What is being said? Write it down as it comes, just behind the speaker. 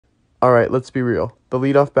Alright, let's be real. The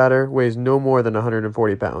leadoff batter weighs no more than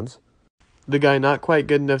 140 pounds. The guy not quite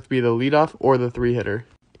good enough to be the leadoff or the 3-hitter.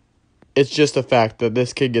 It's just a fact that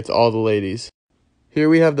this kid gets all the ladies. Here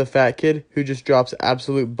we have the fat kid who just drops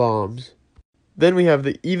absolute bombs. Then we have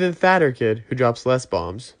the even fatter kid who drops less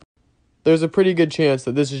bombs. There's a pretty good chance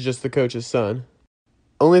that this is just the coach's son.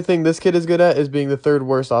 Only thing this kid is good at is being the third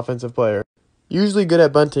worst offensive player. Usually good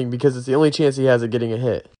at bunting because it's the only chance he has at getting a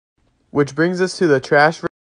hit. Which brings us to the trash